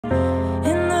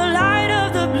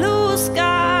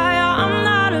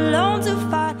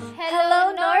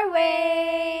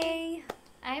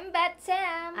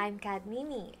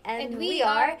And we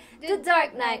are the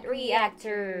Dark Knight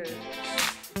Reactors.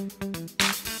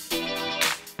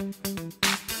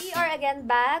 We are again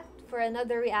back for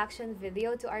another reaction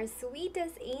video to our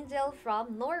sweetest angel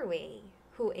from Norway,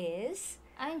 who is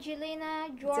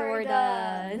Angelina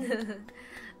Jordan.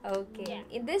 Okay. Yeah.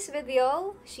 In this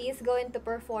video, she is going to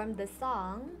perform the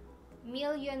song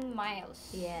Million Miles.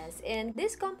 Yes, and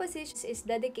this composition is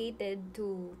dedicated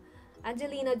to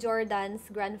Angelina Jordan's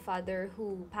grandfather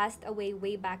who passed away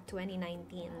way back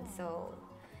 2019. So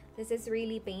this is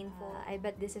really painful. I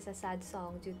bet this is a sad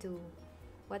song due to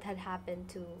what had happened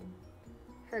to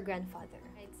her grandfather.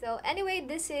 Right, so anyway,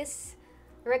 this is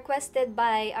requested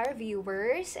by our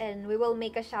viewers, and we will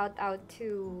make a shout out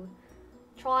to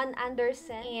Tron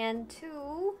Anderson and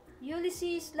to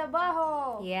Ulysses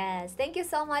Labajo. Yes, thank you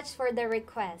so much for the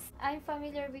request. I'm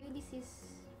familiar with Ulysses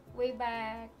way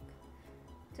back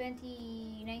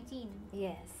 2019.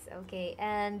 Yes, okay.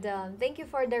 And thank you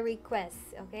for the request,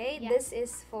 okay? Yeah. This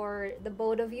is for the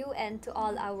both of you and to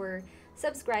all our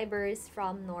subscribers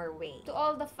from Norway. To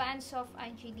all the fans of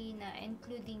Angelina,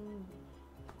 including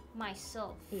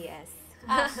myself. Yes.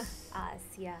 Us. Us,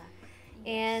 yeah. Yes.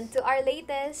 And to our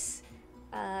latest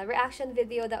reaction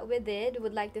video that we did,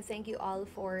 would like to thank you all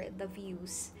for the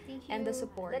views Thank and the you.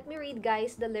 support. Let me read,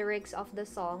 guys, the lyrics of the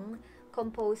song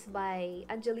composed by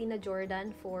Angelina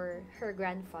Jordan for her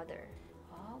grandfather.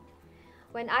 Wow.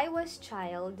 When I was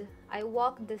child, I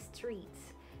walked the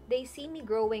streets. They see me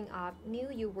growing up, knew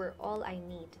you were all I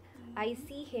need. I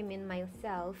see him in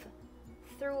myself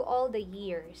through all the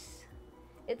years.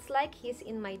 It's like he's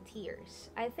in my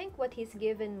tears. I think what he's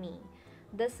given me,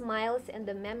 the smiles and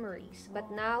the memories, but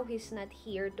now he's not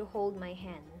here to hold my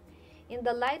hand. In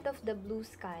the light of the blue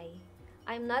sky,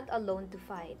 I'm not alone to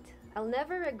fight. I'll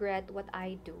never regret what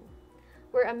I do.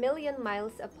 We're a million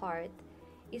miles apart,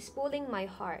 is pulling my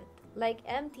heart, like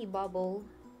empty bubble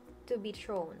to be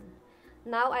thrown.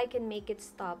 Now I can make it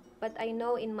stop, but I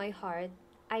know in my heart,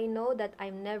 I know that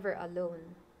I'm never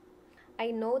alone.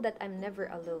 I know that I'm never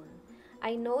alone.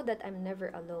 I know that I'm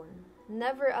never alone.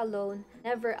 Never alone,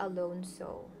 never alone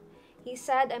so. He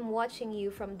said, I'm watching you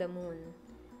from the moon.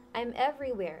 I'm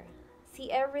everywhere.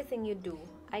 See everything you do.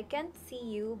 I can't see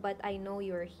you, but I know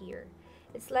you're here.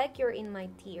 It's like you're in my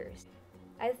tears.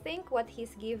 I think what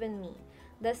he's given me,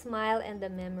 the smile and the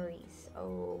memories.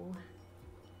 Oh,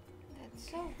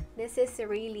 That's so this is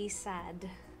really sad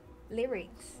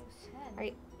lyrics.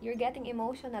 sad. You're getting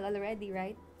emotional already,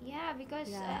 right? Yeah, because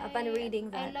Yeah, upon reading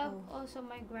that, I love oh. also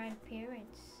my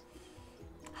grandparents.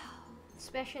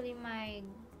 Especially my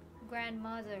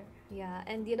grandmother. Yeah,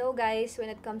 and you know, guys, when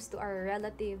it comes to our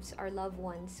relatives, our loved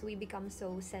ones, we become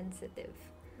so sensitive.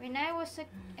 When I was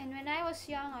when I was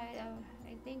young,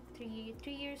 I think 3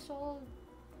 years old.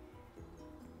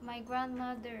 My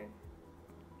grandmother,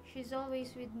 she's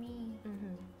always with me.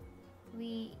 Mm-hmm.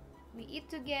 We eat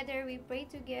together, we pray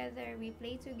together, we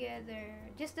play together.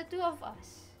 Just the two of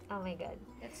us. Oh my God.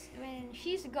 That's when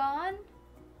she's gone.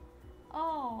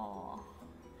 Oh,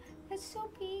 that's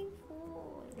so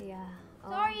painful. Yeah.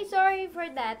 Oh. Sorry for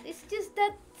that. It's just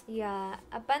that. Yeah,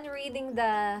 upon reading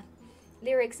the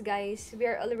lyrics, guys, we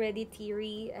are already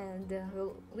teary and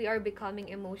we are becoming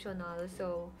emotional.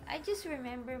 So, I just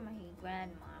remember my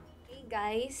grandmom. hey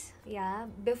guys, yeah,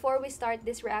 before we start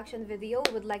this reaction video,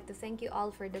 we would like to thank you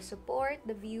all for the support,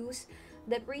 the views,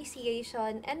 the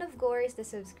appreciation, and of course, the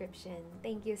subscription.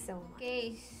 Thank you so much.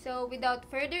 Okay, so without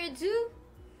further ado,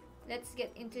 let's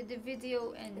get into the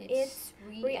video and It's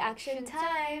reaction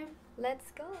time.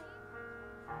 Let's go. When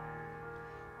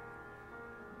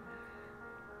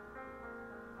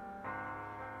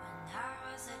I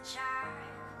was a child,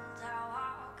 I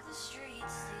walked the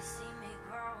streets. They see me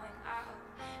growing up.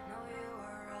 Know you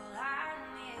were all I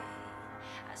need.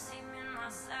 I see me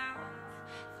myself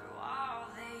through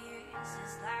all the years.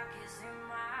 It's like it's in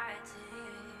my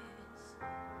tears.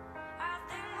 I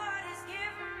think what he's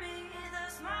given me, the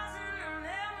smiles and the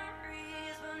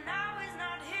memories, but now he's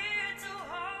not here to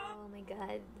hold. Oh my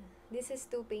God, this is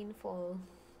too painful.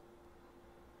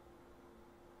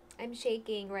 I'm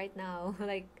shaking right now,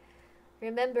 like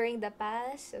remembering the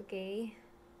past. Okay,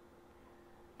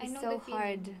 I it's know so the feeling.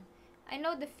 hard. I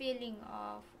know the feeling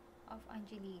of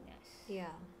Angelina's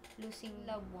Yeah. losing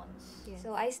loved ones. Yeah.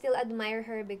 So I still admire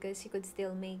her because she could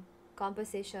still make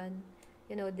composition,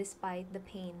 you know, despite the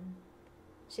pain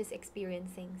she's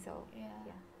experiencing. So Yeah.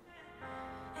 yeah.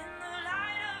 In the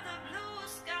light of the blue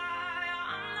sky,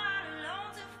 I'm not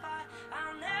alone to fight.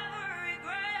 I'll never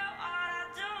regret what I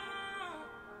do.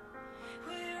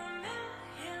 We're a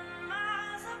million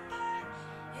miles apart.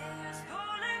 It's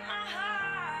pulling my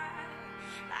heart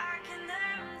like an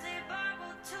empty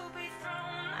bubble to be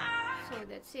thrown out. So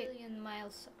That's it. Million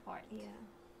miles apart. Yeah.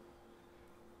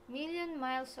 Million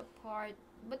miles apart.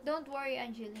 But don't worry,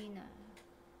 Angelina.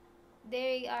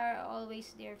 They are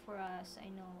always there for us. I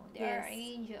know. They are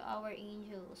Yes. our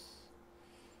angels.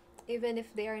 Even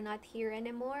if they are not here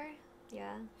anymore,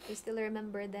 yeah, we still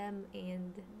remember them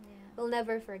and Yeah. we'll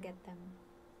never forget them.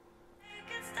 Make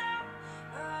it stop,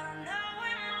 but I know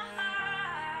in my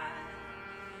heart,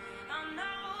 I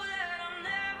know that I'm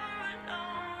never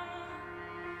alone.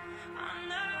 I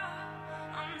know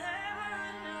I'm never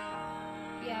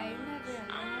alone. Yeah, you're never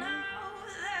I alone. know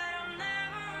that I'm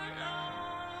never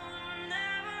alone,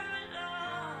 never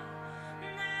alone,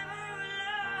 never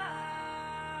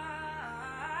alone.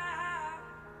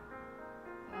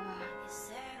 Ah, You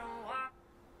said I'm walking.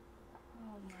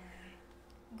 oh my.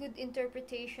 Good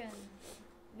interpretation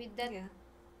with that Yeah.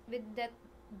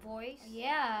 voice.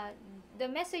 Yeah, the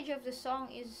message of the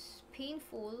song is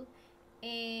painful,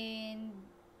 and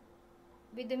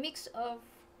with the mix of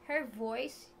her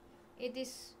voice, it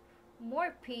is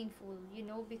more painful,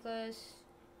 because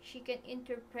she can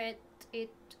interpret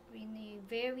it in a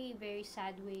very, very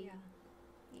sad way. Yeah.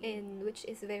 And which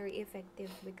is very effective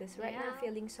because right now Yeah.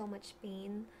 feeling so much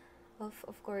pain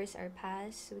of course our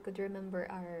past. We could remember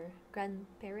our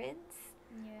grandparents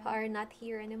who Yeah. are not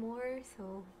here anymore,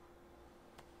 so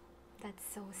that's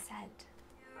so sad.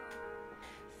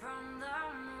 From the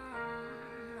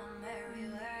moon, I'm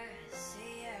everywhere.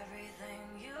 See everything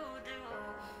you do.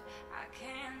 I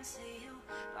can't see you,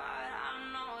 but I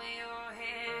know you're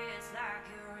here. It's like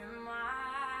you're in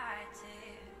my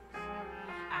tears.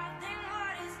 I think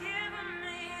what he's given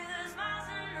me, the smiles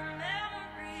and the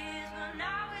memories, but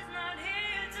now he's not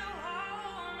here to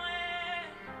hold me.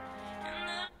 And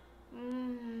the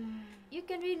You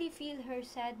can really feel her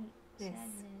Yes.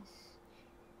 sadness.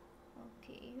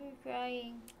 Okay, you're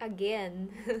crying. Again,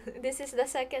 this is the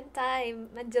second time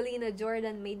Angelina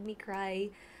Jordan made me cry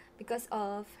because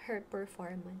of her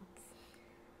performance.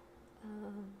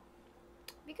 Um,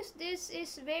 Because this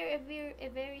is a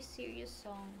very serious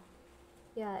song.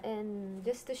 yeah, and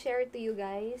just to share to you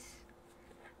guys,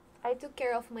 I took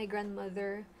care of my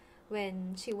grandmother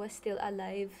when she was still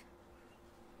alive.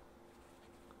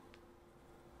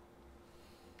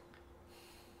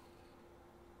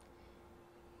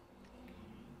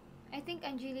 I think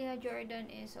Angelina Jordan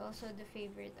is also the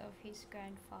favorite of his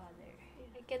grandfather.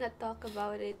 I cannot talk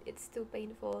about it. It's too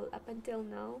painful up until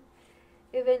now.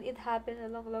 Even it happened a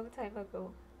long, long time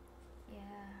ago.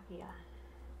 Yeah, Yeah.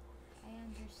 I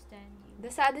understand you.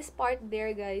 The saddest part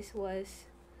there, guys,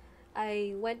 was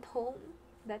I went home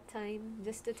that time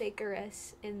just to take a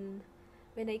rest, and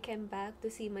when I came back to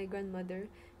see my grandmother,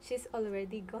 she's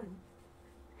already gone.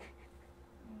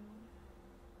 Mm.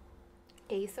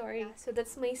 Okay, sorry. So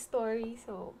that's my story.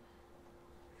 So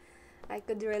I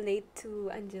could relate to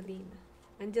Angelina.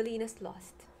 Angelina's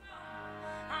lost.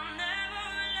 I'm never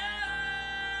alone.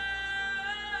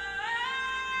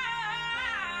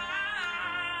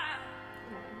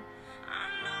 I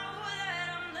know that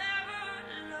I'm never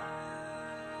alone.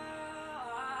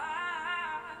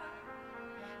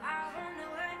 I wonder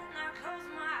when I close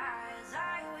my eyes,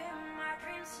 are you in my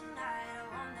dreams tonight?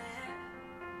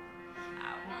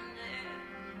 I wonder,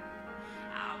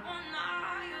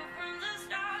 are your friends the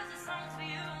stars, the songs for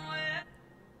you?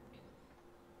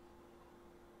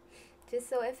 She's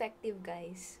so effective,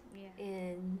 guys. Yeah.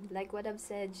 And like what I've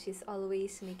said, she's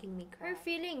always making me cry. Her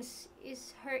feelings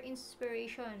is her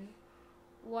inspiration.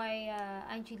 Why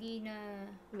Angelina,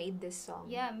 Made this song.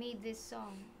 made this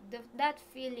song. That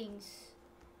feelings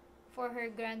for her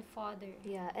grandfather.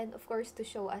 Yeah, and of course to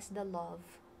show us the love,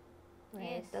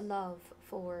 right? Yes. The love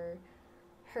for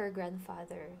her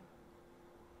grandfather.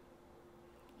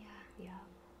 Yeah. Yeah.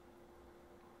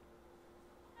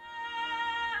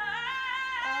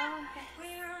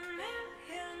 We're a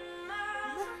million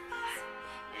miles apart.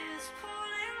 It's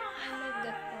pulling my I love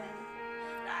that heart part.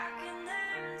 like an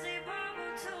empty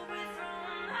bubble to be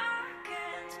thrown. I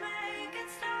can't make it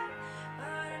stop, but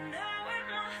I know in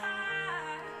my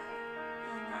heart,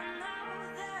 I know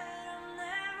that I'm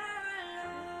never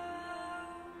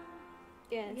alone.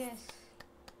 Yes. Yes.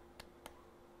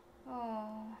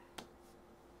 Oh.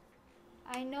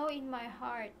 I know in my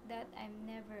heart that I'm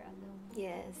never alone.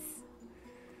 Yes.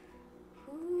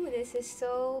 Ooh, this is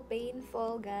so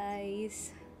painful,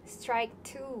 guys. Strike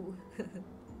two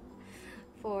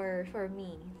for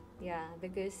me. Yeah,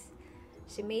 because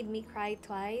she made me cry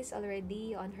twice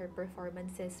already on her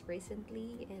performances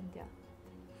recently, and yeah,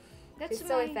 That's she's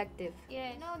so my effective.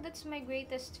 Yeah, no, that's my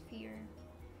greatest fear.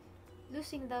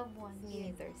 Losing loved ones. Me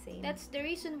neither, same. That's the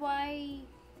reason why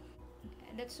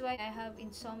That's why I have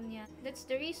insomnia. That's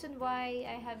the reason why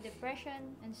I have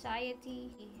depression,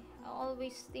 anxiety. I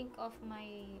always think of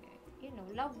my,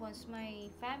 loved ones, my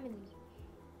family.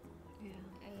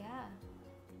 Yeah.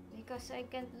 Because I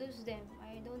can't lose them.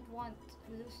 I don't want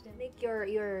to lose them. Make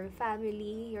your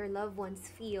family, your loved ones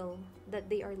feel that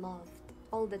they are loved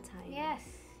all the time. Yes.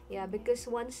 Yeah, because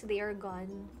once they are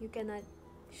gone, you cannot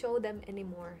show them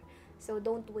anymore. So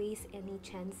don't waste any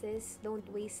chances. Don't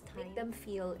waste time. Make them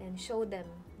feel and show them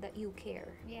that you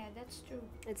care. Yeah, that's true.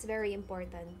 It's very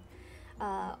important.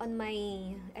 On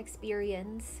my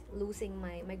experience losing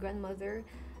my grandmother,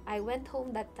 I went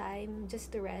home that time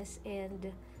just to rest,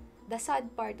 and the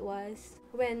sad part was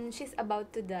when she's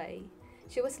about to die,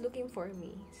 she was looking for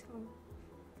me. So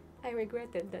I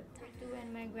regretted that time.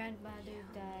 When my grandmother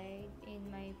died in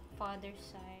my father's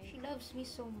side, she loves me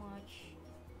so much.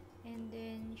 And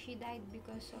then she died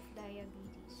because of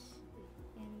diabetes.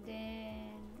 And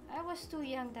then I was too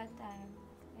young that time.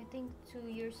 I think 2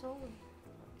 years old.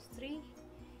 3.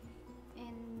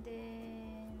 And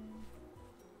then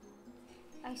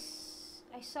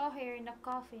I saw her in a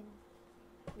coffin.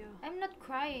 Yeah. I'm not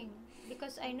crying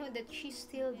because I know that she's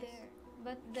still there.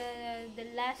 But the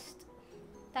last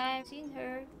time I've seen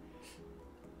her,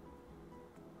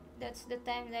 that's the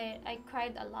time that I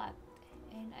cried a lot.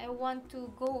 And I want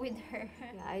to go with her.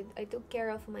 Yeah, I took care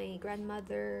of my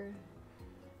grandmother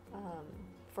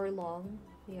for long.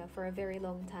 Yeah, for a very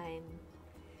long time.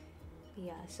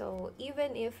 Yeah, so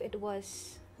even if it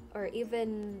was, or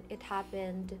even it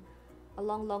happened a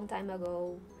long time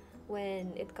ago,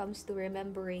 when it comes to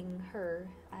remembering her,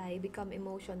 I become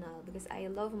emotional because I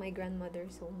love my grandmother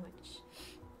so much.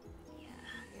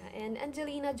 Yeah, and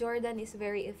Angelina Jordan is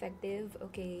very effective.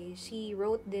 Okay, she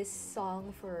wrote this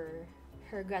song for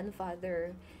her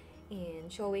grandfather,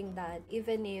 and showing that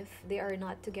even if they are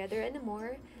not together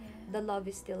anymore, the love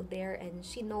is still there, and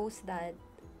she knows that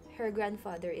her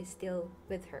grandfather is still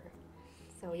with her.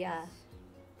 So yeah,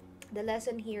 the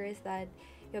lesson here is that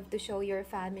you have to show your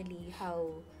family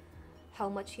how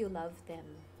much you love them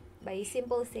by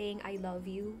simple saying I love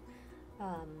you.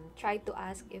 Try to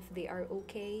ask if they are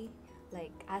okay,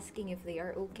 like asking if they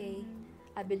are okay.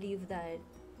 I believe that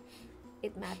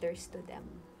it matters to them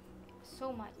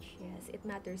so much. Yes, it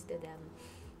matters to them.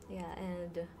 Yeah,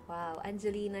 and wow,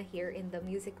 Angelina here in the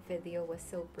music video was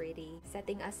so pretty.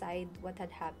 Setting aside what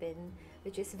had happened,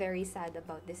 which is very sad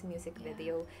about this music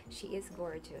video, she is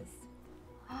gorgeous.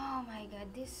 Oh my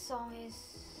god, this song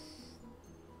is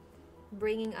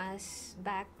bringing us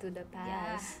back to the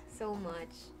past so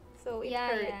much. So it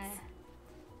hurts.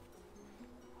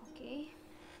 Okay.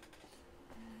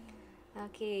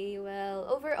 Okay, well,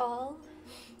 overall,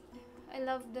 I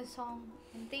love the song.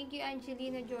 And thank you,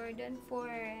 Angelina Jordan,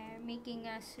 for making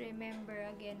us remember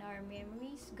again our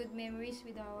memories, good memories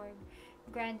with our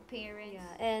grandparents.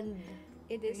 yeah, and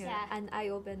it is an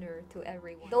eye-opener to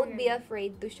everyone. Don't be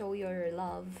afraid to show your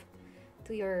love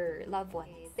to your loved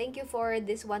ones. Thank you for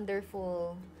this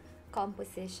wonderful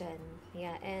composition.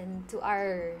 Yeah, and to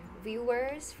our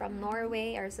viewers from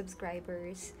Norway, our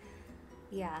subscribers,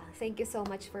 yeah, thank you so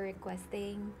much for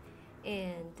requesting.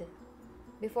 And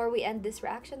before we end this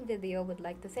reaction video, would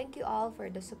like to thank you all for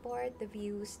the support, the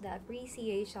views, the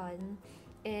appreciation,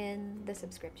 and the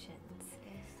subscriptions.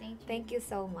 Yes, thank you. Thank you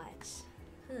so much.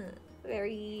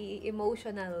 Very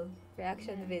emotional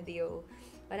reaction video.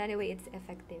 But anyway, it's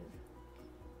effective.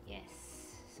 Yes.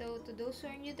 So to those who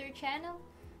are new to our channel,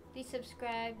 please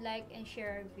subscribe, like, and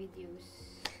share our videos.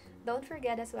 Don't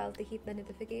forget as well to hit the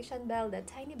notification bell, the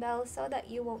tiny bell, so that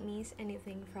you won't miss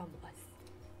anything from us.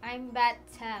 I'm Bat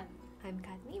Tam. I'm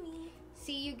Kat Mimi.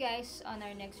 See you guys on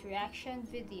our next reaction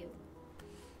video.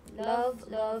 Love,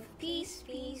 love, peace,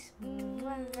 peace.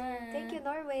 Thank you,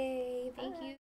 Norway. Thank Bye. you.